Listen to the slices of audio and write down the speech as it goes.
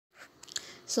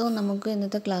So നമുക്ക്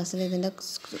ഇന്നത്തെ ക്ലാസ്സിൽ ഇതിൻ്റെ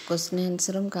ക്വസ്റ്റ്യൻ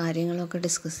ആൻസറും കാര്യങ്ങളൊക്കെ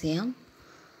ഡിസ്കസ് ചെയ്യാം.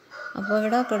 അപ്പോൾ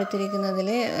ഇവിടെ കൊടുത്തിരിക്കുന്നതിൽ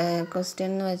ക്വസ്റ്റ്യൻ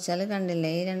എന്ന് വെച്ചാൽ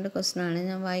കണ്ടില്ലേ, ഈ രണ്ട് ക്വസ്റ്റ്യനാണ്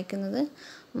ഞാൻ വായിക്കുന്നത്.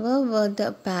 Where all the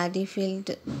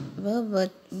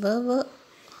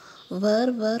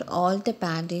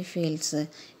paddy fields,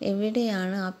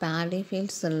 എവിടെയാണ് ആ പാഡി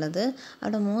ഫീൽഡ്സ് ഉള്ളത്?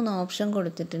 അവിടെ 3 ഓപ്ഷൻ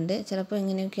കൊടുത്തിട്ടുണ്ട്. ചിലപ്പോൾ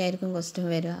ഇങ്ങനെയൊക്കെ ആയിരിക്കും ക്വസ്റ്റ്യൻ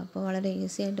വരിക. അപ്പോൾ വളരെ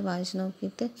ഈസി ആയിട്ട് വായിച്ച്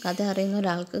നോക്കിയിട്ട് കഥ അറിയുന്ന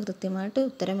ഒരാൾക്ക് കൃത്യമായിട്ട്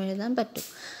ഉത്തരം എഴുതാൻ പറ്റും.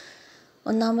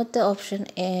 ഒന്നാമത്തെ option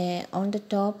on the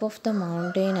top of the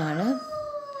mountain ആണ്,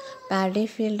 പാഡി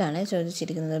ഫീൽഡാണ്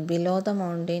ചോദിച്ചിരിക്കുന്നത്. Below the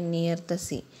mountain near the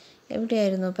sea,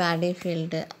 എവിടെയായിരുന്നു പാഡി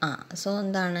ഫീൽഡ്? സോ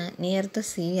എന്താണ്, നിയർ ദ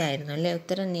സീ ആയിരുന്നു അല്ലേ?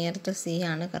 ഉത്തരം നിയർ ദ സീ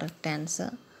ആണ് correct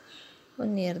answer.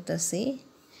 Near the sea.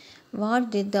 What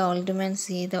did the old man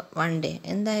see the one day,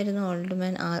 എന്തായിരുന്നു ഓൾഡ്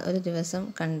മാൻ ഒരു ദിവസം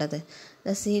കണ്ടത്? The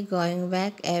sea going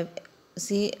back,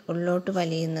 see ഉള്ളോട്ട്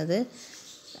വലിയുന്നത്.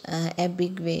 A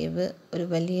big wave, ഒരു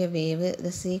വലിയ wave. The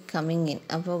sea coming in,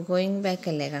 അപ്പോൾ going back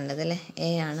അല്ലേ കണ്ടത് അല്ലേ? എ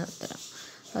ആണ് ഉത്തരം.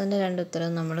 അതിൻ്റെ 2 ഉത്തരം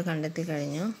നമ്മൾ കണ്ടെത്തി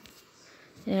കഴിഞ്ഞു.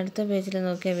 ഇനി അടുത്ത പേജിൽ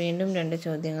നോക്കിയാൽ വീണ്ടും 2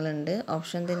 ചോദ്യങ്ങളുണ്ട്.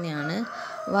 ഓപ്ഷൻ തന്നെയാണ്.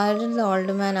 Why did the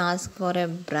old man ask for A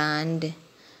brand,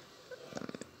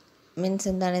 means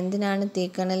എന്താണ്, എന്തിനാണ്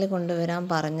തീക്കണൽ കൊണ്ടുവരാൻ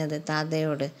പറഞ്ഞത്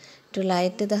താതയോട്? To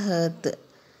light the ഹെർത്ത്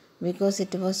because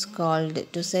it was called.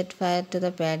 To set fire to the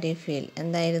paddy field,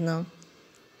 എന്തായിരുന്നു?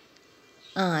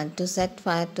 To set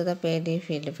fire to the paddy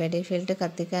field, paddy field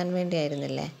കത്തിക്കാൻ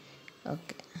വേണ്ടിയായിരുന്നില്ലേ?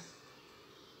 Okay.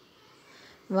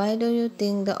 Why do you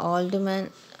think the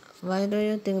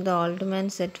old man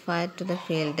set fire to the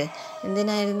field,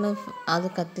 എന്തിനായിരുന്നു അത്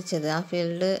കത്തിച്ചത്, ആ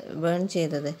field burn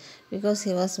ചെയ്തത്? Because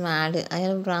he was mad,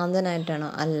 അയാൾ ഭ്രാന്തനായിട്ടാണോ?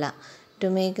 അല്ല. To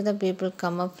make the people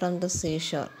come up from the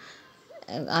seashore,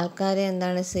 ആൾക്കാരെ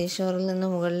എന്താണ് സീഷോറിൽ നിന്ന്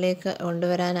മുകളിലേക്ക്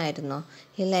കൊണ്ടുവരാനായിരുന്നോ?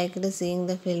 He liked seeing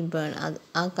the field burn,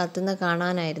 ആ കത്തുന്ന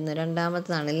കാണാനായിരുന്നു.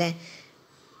 രണ്ടാമത്തതാണല്ലേ,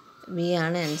 ബി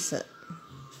ആണ് ആൻസർ.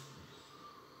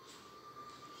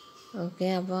 ഓക്കെ,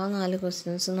 അപ്പോൾ ആ 4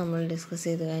 ക്വസ്റ്റ്യൻസ് നമ്മൾ ഡിസ്കസ്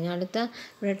ചെയ്ത് കഴിഞ്ഞു. അടുത്ത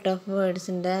ഇവിടെ ടഫ്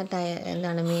വേർഡ്സിൻ്റെ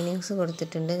എന്താണ് മീനിങ്സ്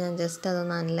കൊടുത്തിട്ടുണ്ട്. ഞാൻ ജസ്റ്റ്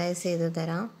അതൊന്ന് അനലൈസ് ചെയ്ത്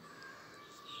തരാം.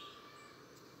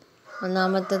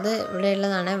 ഒന്നാമത്തത്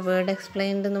ഇവിടെയുള്ളതാണ്, വേർഡ്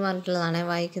എക്സ്പ്ലെയിൻഡ് എന്ന് പറഞ്ഞിട്ടുള്ളതാണ്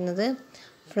വായിക്കുന്നത്.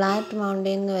 ഫ്ലാറ്റ്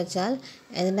മൗണ്ടെയിൻ എന്ന് വെച്ചാൽ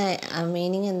ഇതിൻ്റെ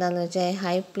മീനിങ് എന്താണെന്ന് വെച്ചാൽ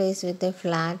high place with a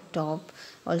flat top,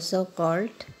 also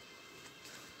called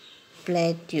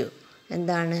plateau.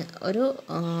 എന്താണ്, ഒരു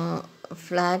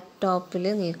ഫ്ലാറ്റ് ടോപ്പിൽ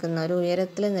നിൽക്കുന്ന, ഒരു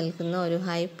ഉയരത്തിൽ നിൽക്കുന്ന ഒരു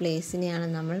ഹൈ പ്ലേസിനെയാണ്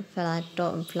നമ്മൾ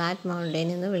ഫ്ലാറ്റ്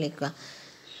മൗണ്ടെയിൻ എന്ന് വിളിക്കുക.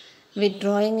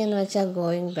 വിത്ഡ്രോയിങ് എന്ന് വെച്ചാൽ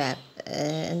ഗോയിങ് ബാക്ക്,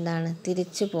 എന്താണ്,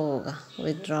 തിരിച്ചു പോവുക,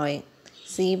 വിത്ഡ്രോയിങ്.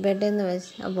 സീ ബെഡ് എന്ന്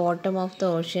വെച്ചാൽ bottom of the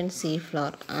ocean, see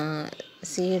floor,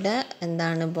 സീയുടെ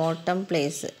എന്താണ് ബോട്ടം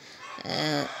പ്ലേസ്,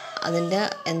 അതിൻ്റെ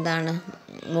എന്താണ്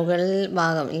മുകളിൽ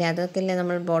ഭാഗം ഇല്ലേ, അതൊക്കെയല്ലേ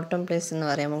നമ്മൾ ബോട്ടം പ്ലേസ് എന്ന്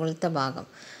പറയാം, മുകളിലത്തെ ഭാഗം.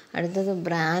 അടുത്തത്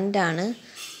ബ്രാൻഡാണ്,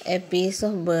 A piece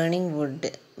of burning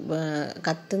would,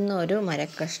 കത്തുന്ന ഒരു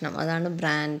മരക്കഷ്ണം, അതാണ്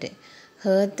ബ്രാൻഡ്.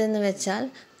 ഹേർത്ത് എന്ന് വെച്ചാൽ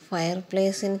ഫയർ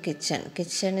പ്ലേസ് ഇൻ കിച്ചൺ,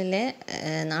 കിച്ചണിലെ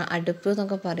അടുപ്പ്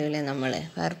എന്നൊക്കെ പറയൂലേ നമ്മൾ.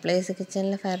 ഫയർ പ്ലേസ്,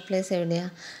 കിച്ചണിലെ ഫയർ പ്ലേസ്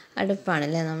എവിടെയാണ്?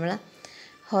 അടുപ്പാണല്ലേ നമ്മൾ.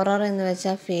 ഹൊറർ എന്ന്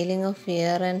വെച്ചാൽ feeling of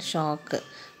fear and shock,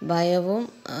 ഭയവും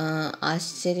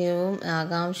ആശ്ചര്യവും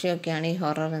ആകാംക്ഷയൊക്കെയാണ് ഈ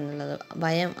ഹൊറർ എന്നുള്ളത്.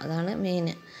 ഭയം, അതാണ് മെയിൻ.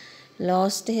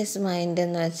 ലോസ്റ്റ് ഹിസ് മൈൻഡ്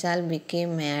എന്ന് വെച്ചാൽ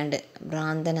ബിക്കെയിം മാഡ്,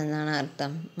 ഭ്രാന്തൻ എന്നാണ്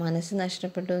അർത്ഥം. മനസ്സ്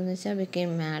നഷ്ടപ്പെട്ടു എന്ന് വെച്ചാൽ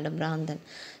ബിക്കെയിം മാഡ്, ഭ്രാന്തൻ.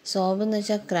 സോബ് എന്ന്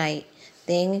വെച്ചാൽ ക്രൈ,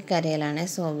 തേങ്ങിക്കരയലാണ്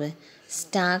സോബ്.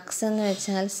 സ്റ്റാക്സ് എന്ന്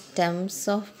വെച്ചാൽ സ്റ്റെംസ്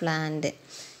ഓഫ് പ്ലാന്റ്,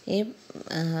 ഈ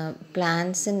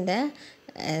പ്ലാന്റ്സിൻ്റെ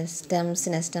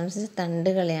സ്റ്റെംസ്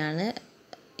തണ്ടുകളെയാണ്,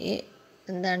 ഈ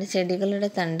എന്താണ് ചെടികളുടെ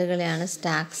തണ്ടുകളെയാണ്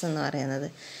സ്റ്റാക്സ് എന്ന് പറയുന്നത്.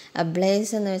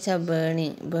 അബ്ലേസ് എന്ന് വെച്ചാൽ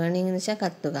ബേണിങ് എന്ന് വെച്ചാൽ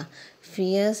കത്തുക.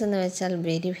 ഫിയേഴ്സ് എന്ന് വെച്ചാൽ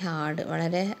വെരി ഹാർഡ്,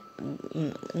 വളരെ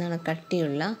എന്താണ്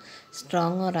കട്ടിയുള്ള.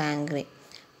 Strong or angry.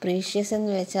 പ്രീഷ്യസ്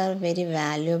എന്ന് വെച്ചാൽ വെരി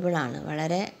വാല്യുബിൾ ആണ്,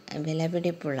 വളരെ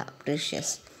വിലപിടിപ്പുള്ള,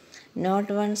 പ്രീഷ്യസ്.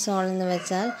 നോട്ട് വൺ സോൾ എന്ന്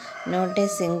വെച്ചാൽ നോട്ട് എ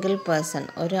സിംഗിൾ പേഴ്സൺ,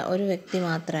 ഒരു വ്യക്തി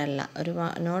മാത്രമല്ല,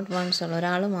 നോട്ട് വൺ സോൾ,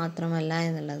 ഒരാൾ മാത്രമല്ല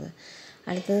എന്നുള്ളത്.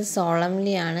 അടുത്തത്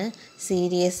സോളംലി ആണ്,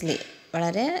 സീരിയസ്ലി,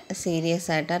 വളരെ സീരിയസ്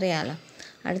ആയിട്ട് അറിയാമല്ലോ.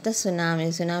 അടുത്ത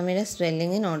സുനാമിയുടെ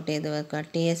സ്പെല്ലിങ് നോട്ട് ചെയ്ത് വെക്കുക.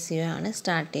 TSU ആണ്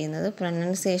സ്റ്റാർട്ട് ചെയ്യുന്നത്.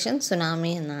 പ്രൊനൗൺസിയേഷൻ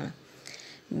സുനാമി എന്നാണ്.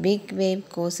 Big wave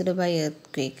caused by earth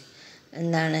quake,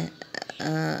 എന്താണ്,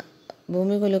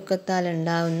 ഭൂമി കുലുക്കത്താൽ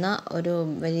ഉണ്ടാകുന്ന ഒരു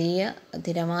വലിയ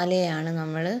തിരമാലയാണ്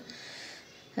നമ്മൾ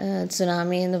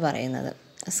സുനാമി എന്ന് പറയുന്നത്.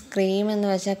 സ്ക്രീം എന്ന്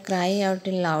വെച്ചാൽ cry out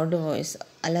in loud voice,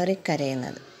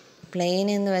 അലറിക്കരയുന്നത്. Plain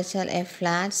എന്ന് വെച്ചാൽ എ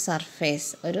ഫ്ലാറ്റ് സർഫേസ്,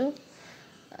 ഒരു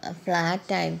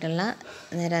ഫ്ലാറ്റ് ആയിട്ടുള്ള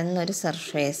നിരന്നൊരു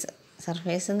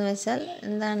സർഫേസ് എന്ന് വെച്ചാൽ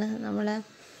എന്താണ്,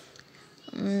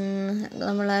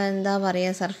 നമ്മൾ എന്താ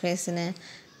പറയുക സർഫേസിന്,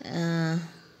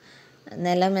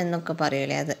 നിലം എന്നൊക്കെ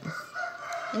പറയൂലേ അത്.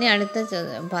 ഇനി അടുത്ത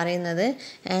പറയുന്നത്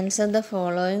ആൻസർ ദ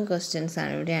ഫോളോയിങ് ക്വസ്റ്റ്യൻസ്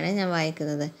ആണ്. ഇവിടെയാണ് ഞാൻ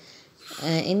വായിക്കുന്നത്.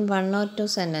 ഇൻ 1 or 2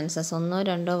 സെൻറ്റൻസസ്, 1 or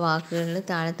 2 വാക്കുകളിൽ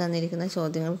താഴെ തന്നിരിക്കുന്ന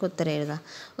ചോദ്യങ്ങൾക്ക് ഉത്തരം എഴുതുക.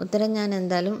 ഉത്തരം ഞാൻ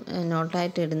എന്തായാലും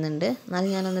നോട്ടായിട്ട് ഇടുന്നുണ്ട്, എന്നാലും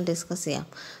ഞാനൊന്ന് ഡിസ്കസ് ചെയ്യാം.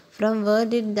 From where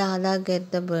did Dada get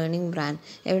the burning brand?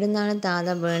 എവിടെ നിന്നാണ് ദാദ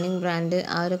ബേണിംഗ് ബ്രാൻഡ്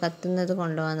ആ ഒരു കത്തുന്നത്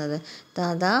കൊണ്ടുവന്നത്?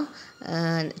 ദാദ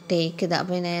ടേക്ക് ദ,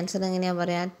 അപ്പോൾ ഇതിന് ആൻസർ എങ്ങനെയാണ്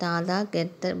പറയുക? ദാദ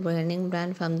get the burning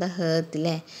brand from the ഹേർത്ത്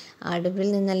അല്ലേ,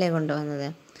 അടുപ്പിൽ നിന്നല്ലേ കൊണ്ടുവന്നത്.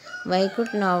 Y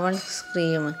could no one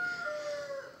scream?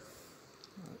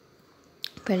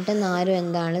 പെട്ടെന്ന് ആരും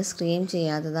എന്താണ് സ്ക്രീം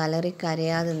ചെയ്യാത്തത്,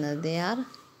 അലറിക്കരയാതുന്നത്?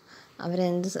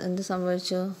 അവരെന്ത്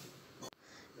സംഭവിച്ചു?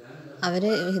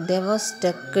 ദേ was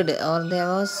സ്റ്റക്ക്ഡ് or they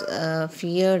was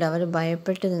feared. അവർ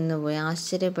ഭയപ്പെട്ട് നിന്നുപോയി,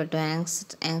 ആശ്ചര്യപ്പെട്ടു,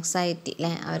 ആങ്സൈറ്റി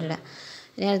അല്ലേ അവരുടെ.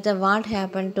 ഇനി അടുത്ത what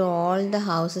happen to all the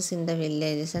houses in the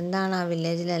villages? എന്താണ് ആ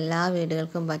വില്ലേജിലെ എല്ലാ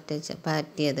വീടുകൾക്കും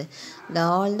പറ്റിയത്?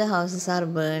 All the houses are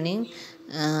burning,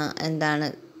 എന്താണ്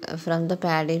from the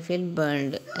paddy field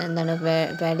burned, എന്താണ്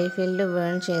പാഡി ഫീൽഡ്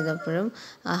ബേൺ ചെയ്തപ്പോഴും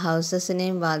ആ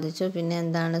ഹൗസസിനെയും ബാധിച്ചു. പിന്നെ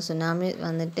എന്താണ് സുനാമി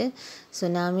വന്നിട്ട്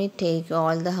tsunami take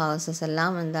all the houses,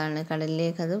 എല്ലാം എന്താണ്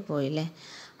കടലിലേക്ക് അത് പോയില്ലേ.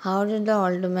 How did the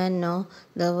old man no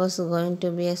there was going to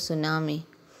B A tsunami?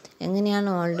 എങ്ങനെയാണ്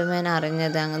ഓൾഡ് മാൻ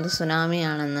അറിഞ്ഞത് അങ്ങനത്തെ സുനാമി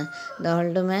ആണെന്ന്? ദ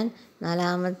ഓൾഡ് മാൻ,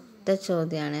 4ാമത്തെ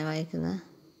ചോദ്യമാണ് വായിക്കുന്നത്.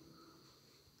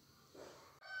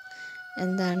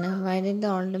 എന്താണ് why did the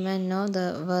old man no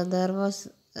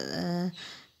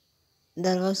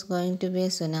there was going to B A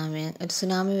tsunami? ഒരു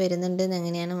tsunami വരുന്നുണ്ടെന്ന്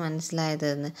എങ്ങനെയാണ്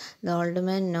മനസ്സിലായതെന്ന്? The old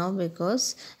man no because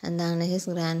എന്താണ് his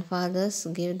grand fathers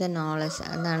give the knowledge,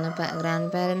 എന്താണ് ഗ്രാൻഡ്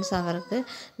പാരൻസ് അവർക്ക്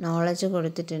നോളജ്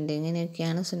കൊടുത്തിട്ടുണ്ട്,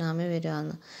 ഇങ്ങനെയൊക്കെയാണ് tsunami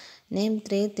വരുവാന്ന്. Name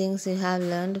 3 things you have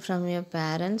learned from your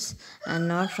parents and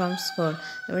not from school.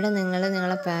 ഇവിടെ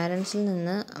നിങ്ങളെ പാരൻസിൽ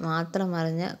നിന്ന് മാത്രം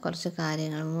അറിഞ്ഞ കുറച്ച്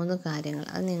കാര്യങ്ങൾ, 3 കാര്യങ്ങൾ,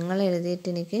 അത് നിങ്ങൾ എഴുതിയിട്ട്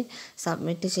എനിക്ക്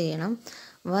സബ്മിറ്റ് ചെയ്യണം.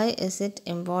 Y is it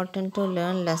important to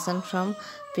learn lesson from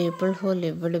people who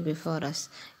lived before us?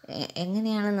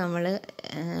 എങ്ങനെയാണ്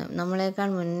നമ്മളെക്കാൾ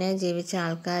മുന്നേ ജീവിച്ച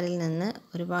ആൾക്കാരിൽ നിന്ന്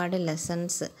ഒരുപാട്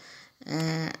ലെസൺസ്,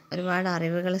 ഒരുപാട്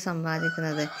അറിവുകൾ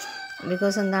സമ്പാദിക്കുന്നത്?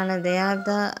 ബിക്കോസ് എന്താണ് they are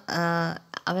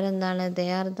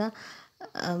the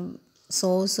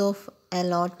source of a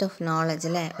lot of knowledge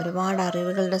അല്ലേ, ഒരുപാട്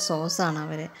അറിവുകളുടെ സോഴ്സാണ്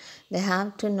അവർ. They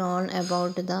have to non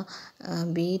about the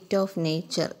beat of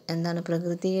nature, എന്താണ്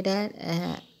പ്രകൃതിയുടെ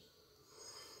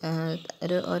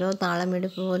ഓരോ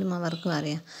താളമെടുപ്പ് പോലും അവർക്കും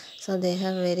അറിയാം. So they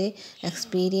have very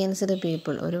experienced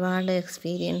people, ഒരുപാട്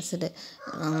എക്സ്പീരിയൻസ്ഡ്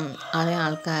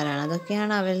ആൾക്കാരാണ്,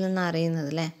 അതൊക്കെയാണ് അവരിൽ നിന്ന്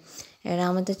അറിയുന്നത് അല്ലേ.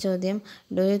 7ാമത്തെ ചോദ്യം,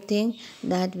 do you think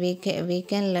that we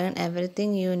can learn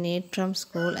everything you need from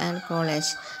school and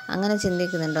college? അങ്ങനെ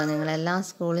ചിന്തിക്കുന്നുണ്ടോ നിങ്ങളെല്ലാം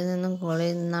സ്കൂളിൽ നിന്നും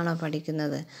കോളേജിൽ നിന്നാണോ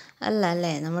പഠിക്കുന്നത്?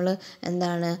 അല്ലേ, നമ്മൾ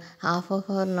എന്താണ് ഹാഫ്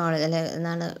ഓഫ് അവർ നോളജ് അല്ലെ,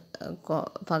 എന്താണ്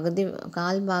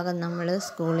കാൽ ഭാഗം നമ്മൾ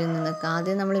സ്കൂളിൽ നിന്ന്,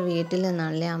 ആദ്യം നമ്മൾ വീട്ടിൽ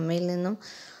നിന്നാണല്ലേ, അമ്മയിൽ നിന്നും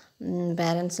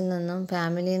പാരൻസിൽ നിന്നും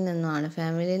ഫാമിലിയിൽ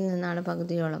നിന്നാണ്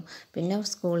പകുതിയോളം, പിന്നെ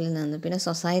സ്കൂളിൽ നിന്ന്, പിന്നെ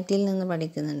സൊസൈറ്റിയിൽ നിന്ന്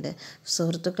പഠിക്കുന്നുണ്ട്,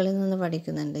 സുഹൃത്തുക്കളിൽ നിന്ന്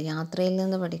പഠിക്കുന്നുണ്ട്, യാത്രയിൽ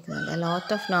നിന്ന് പഠിക്കുന്നുണ്ട്,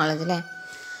 ലോട്ട് ഓഫ് നോളജ് അല്ലേ.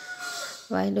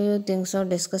 Why do you think so?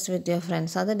 Discuss with your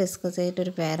friends, അത് ഡിസ്കസ് ചെയ്തിട്ട്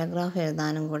ഒരു പാരഗ്രാഫ്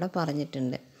എഴുതാനും കൂടെ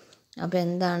പറഞ്ഞിട്ടുണ്ട്. അപ്പോൾ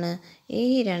എന്താണ് ഈ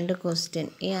 2 ക്വസ്റ്റ്യൻ,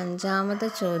 ഈ 5ാമത്തെ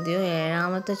ചോദ്യവും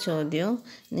 7ാമത്തെ ചോദ്യവും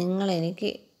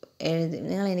നിങ്ങളെനിക്ക്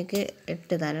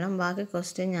ഇട്ട് തരണം, ബാക്കി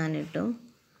ക്വസ്റ്റ്യൻ ഞാൻ ഇട്ടും.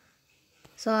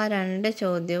 സോ ആ 2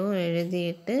 ചോദ്യവും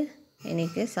എഴുതിയിട്ട്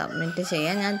എനിക്ക് സബ്മിറ്റ്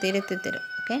ചെയ്യാൻ ഞാൻ തിരുത്തി തരും.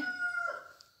 ഓക്കെ.